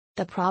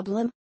The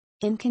problem?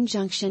 In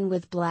conjunction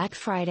with Black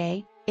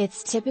Friday,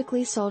 it's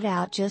typically sold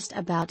out just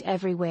about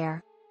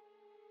everywhere.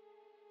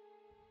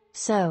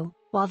 So,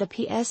 while the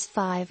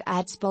PS5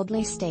 ads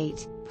boldly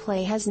state,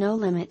 "Play has no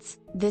limits,"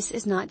 this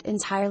is not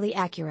entirely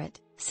accurate,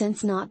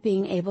 since not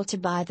being able to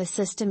buy the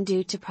system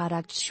due to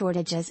product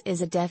shortages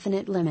is a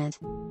definite limit.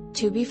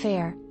 To be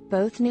fair,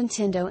 both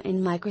Nintendo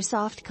and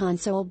Microsoft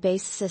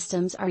console-based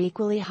systems are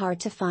equally hard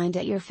to find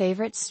at your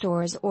favorite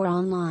stores or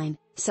online,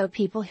 so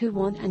people who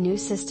want a new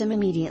system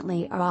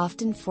immediately are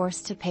often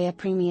forced to pay a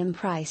premium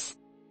price.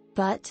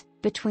 But,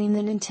 between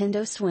the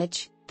Nintendo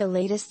Switch, the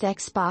latest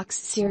Xbox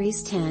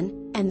Series X,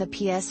 and the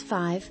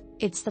PS5,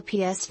 it's the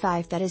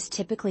PS5 that is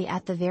typically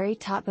at the very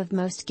top of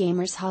most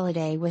gamers'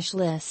 holiday wish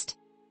list.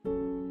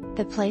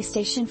 The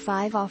PlayStation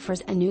 5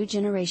 offers a new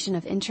generation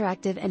of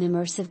interactive and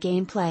immersive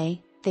gameplay,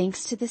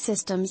 thanks to the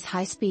system's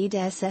high-speed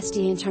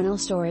SSD internal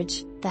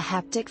storage, the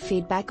haptic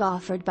feedback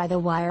offered by the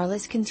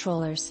wireless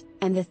controllers,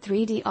 and the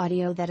 3D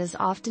audio that is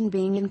often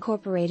being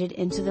incorporated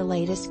into the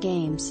latest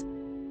games.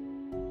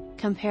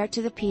 Compared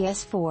to the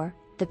PS4,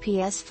 the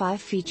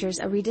PS5 features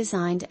a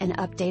redesigned and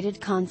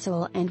updated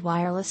console and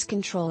wireless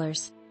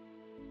controllers.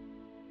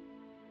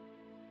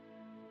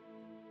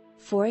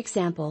 For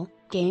example,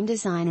 game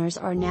designers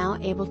are now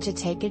able to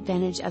take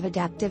advantage of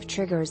adaptive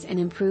triggers and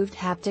improved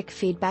haptic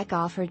feedback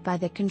offered by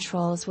the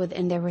controls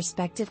within their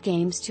respective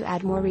games to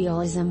add more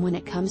realism when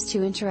it comes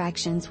to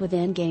interactions with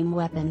in-game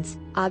weapons,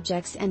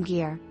 objects and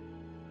gear.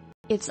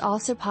 It's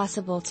also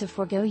possible to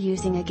forego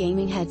using a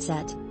gaming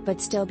headset, but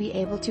still be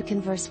able to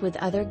converse with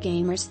other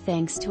gamers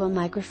thanks to a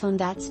microphone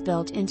that's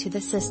built into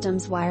the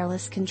system's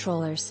wireless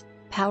controllers.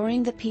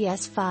 Powering the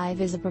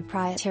PS5 is a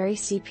proprietary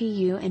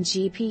CPU and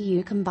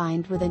GPU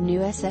combined with a new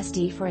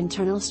SSD for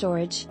internal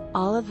storage,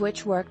 all of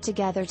which work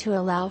together to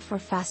allow for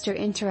faster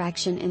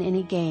interaction in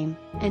any game,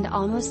 and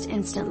almost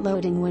instant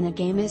loading when a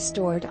game is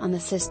stored on the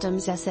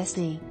system's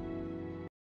SSD.